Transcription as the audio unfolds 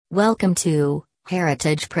Welcome to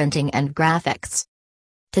Heritage Printing and Graphics.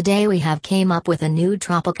 Today we have came up with a new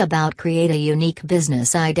topic about create a unique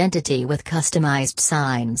business identity with customized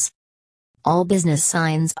signs. All business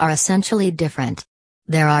signs are essentially different.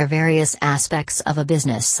 There are various aspects of a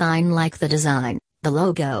business sign like the design, the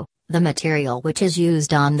logo, the material which is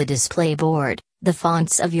used on the display board, the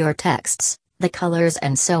fonts of your texts, the colors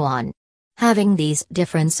and so on. Having these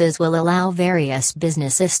differences will allow various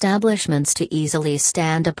business establishments to easily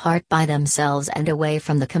stand apart by themselves and away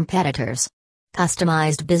from the competitors.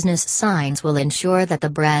 Customized business signs will ensure that the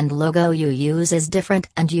brand logo you use is different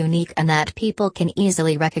and unique and that people can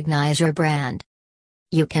easily recognize your brand.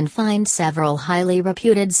 You can find several highly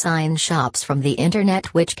reputed sign shops from the internet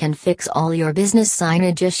which can fix all your business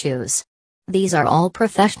signage issues. These are all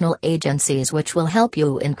professional agencies which will help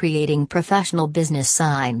you in creating professional business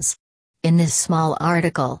signs. In this small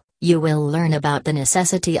article, you will learn about the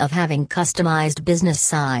necessity of having customized business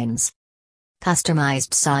signs.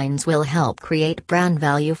 Customized signs will help create brand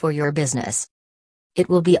value for your business. It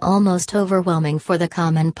will be almost overwhelming for the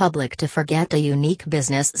common public to forget a unique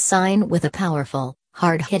business sign with a powerful,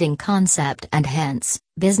 hard-hitting concept, and hence,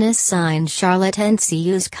 business sign charlatans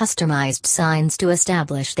use customized signs to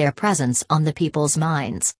establish their presence on the people's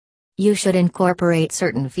minds. You should incorporate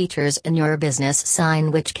certain features in your business sign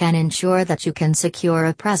which can ensure that you can secure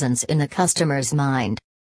a presence in the customer's mind.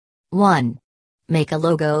 1. Make a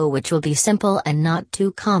logo which will be simple and not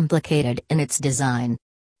too complicated in its design.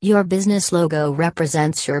 Your business logo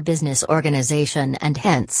represents your business organization and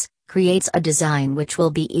hence, creates a design which will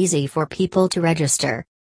be easy for people to register.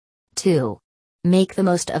 2. Make the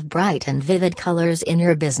most of bright and vivid colors in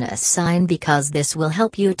your business sign because this will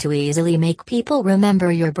help you to easily make people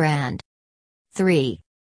remember your brand. 3.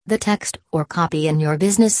 The text or copy in your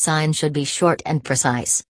business sign should be short and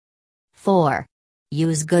precise. 4.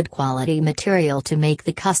 Use good quality material to make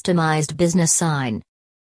the customized business sign.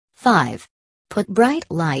 5. Put bright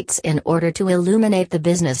lights in order to illuminate the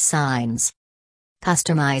business signs.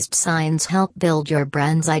 Customized signs help build your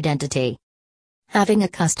brand's identity. Having a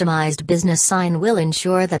customized business sign will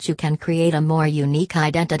ensure that you can create a more unique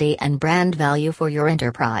identity and brand value for your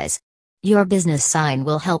enterprise. Your business sign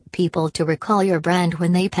will help people to recall your brand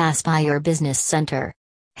when they pass by your business center.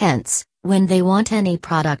 Hence, when they want any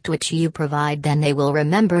product which you provide, then they will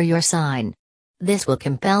remember your sign. This will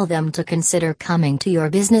compel them to consider coming to your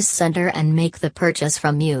business center and make the purchase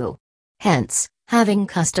from you. Hence, having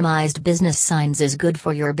customized business signs is good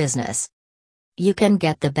for your business. You can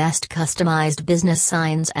get the best customized business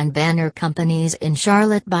signs and banner companies in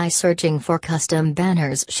Charlotte by searching for Custom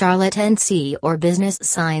Banners Charlotte NC or Business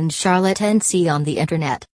Signs Charlotte NC on the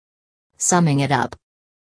internet. Summing it up.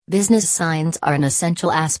 Business signs are an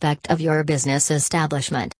essential aspect of your business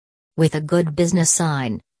establishment. With a good business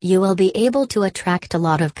sign, you will be able to attract a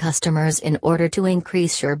lot of customers in order to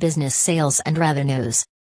increase your business sales and revenues.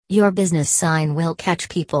 Your business sign will catch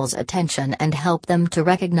people's attention and help them to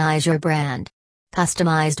recognize your brand.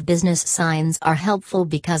 Customized business signs are helpful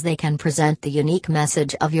because they can present the unique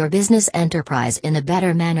message of your business enterprise in a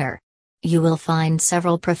better manner. You will find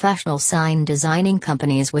several professional sign designing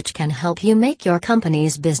companies which can help you make your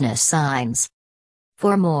company's business signs.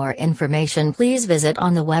 For more information, please visit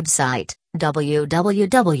on the website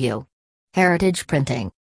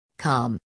www.heritageprinting.com.